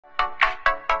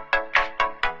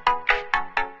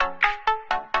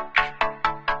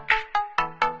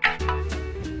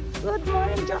Good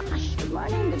morning, Josh. Good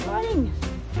morning, good morning.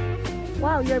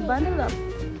 Wow, you're bundled up.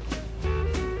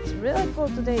 It's really cool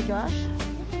today, Josh.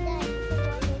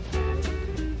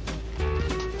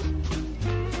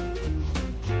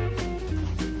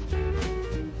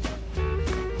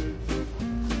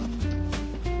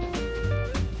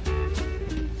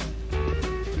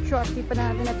 Shorty pa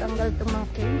natin natanggal itong mga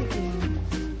candy cane.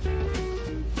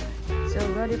 It's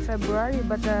already February,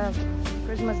 but the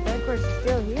Christmas decor is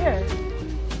still here.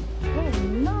 Oh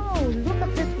no, look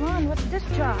at this one. What's this,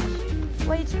 Josh?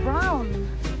 Why it's brown?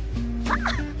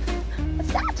 Ah!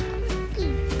 What's that?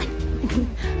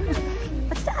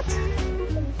 What's that?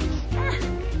 Ah!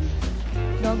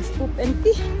 Dog's poop and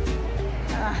pee.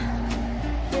 Ah,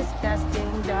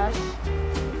 disgusting, Josh.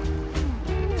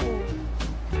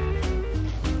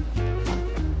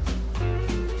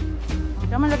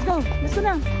 Come on, let's go. Let's go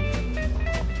now.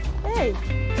 Hey,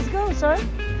 let's go, sir.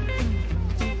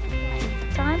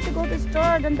 Time to go to the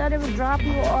store. Then Daddy will drop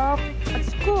you off at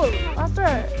school.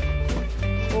 Faster.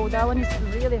 Oh, that one is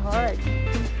really hard.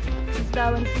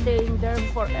 That one's staying there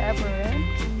forever, eh?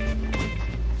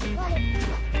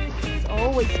 It's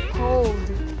always cold.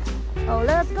 Oh,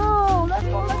 let's go. Let's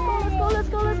go, let's go, let's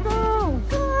go, let's go,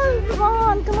 let's go. Come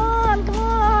on, come on, come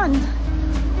on.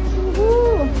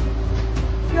 Woohoo.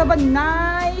 You have a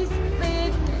nice,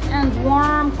 thick, and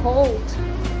warm coat.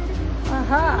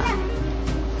 Aha.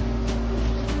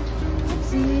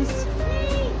 Oopsies.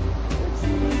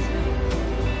 Oopsies.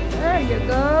 There you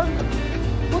go.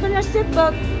 Put on your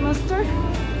seatbelt, Master.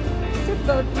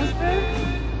 Seatbelt, Master.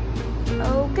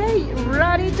 Okay,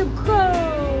 ready to go.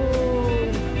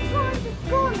 I'm going to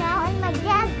school now, and my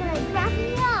dad's gonna drop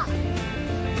me off.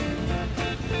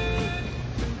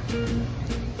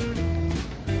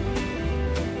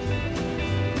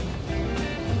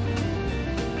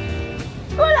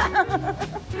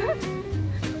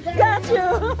 Got you!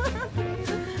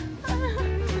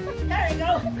 There you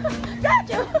go! Got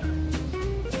you!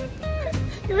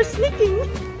 You were sneaking!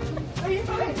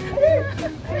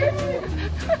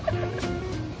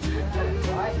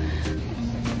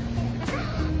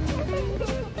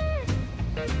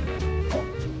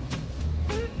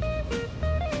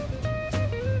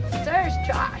 There's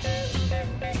Josh!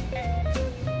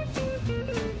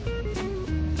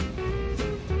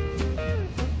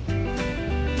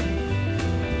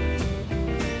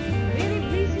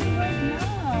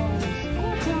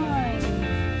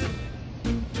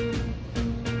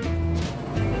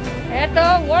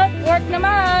 Eto, work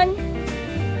naman.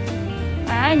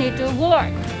 I need to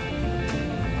work.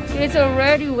 Kids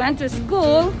already went to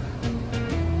school.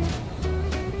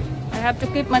 I have to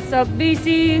keep myself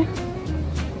busy.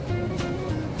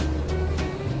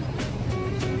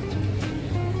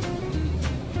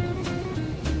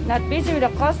 Not busy with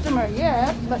a customer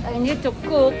yet, but I need to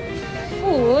cook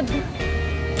food.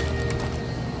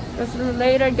 Because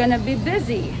later gonna be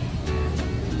busy.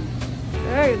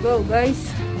 There you go, guys.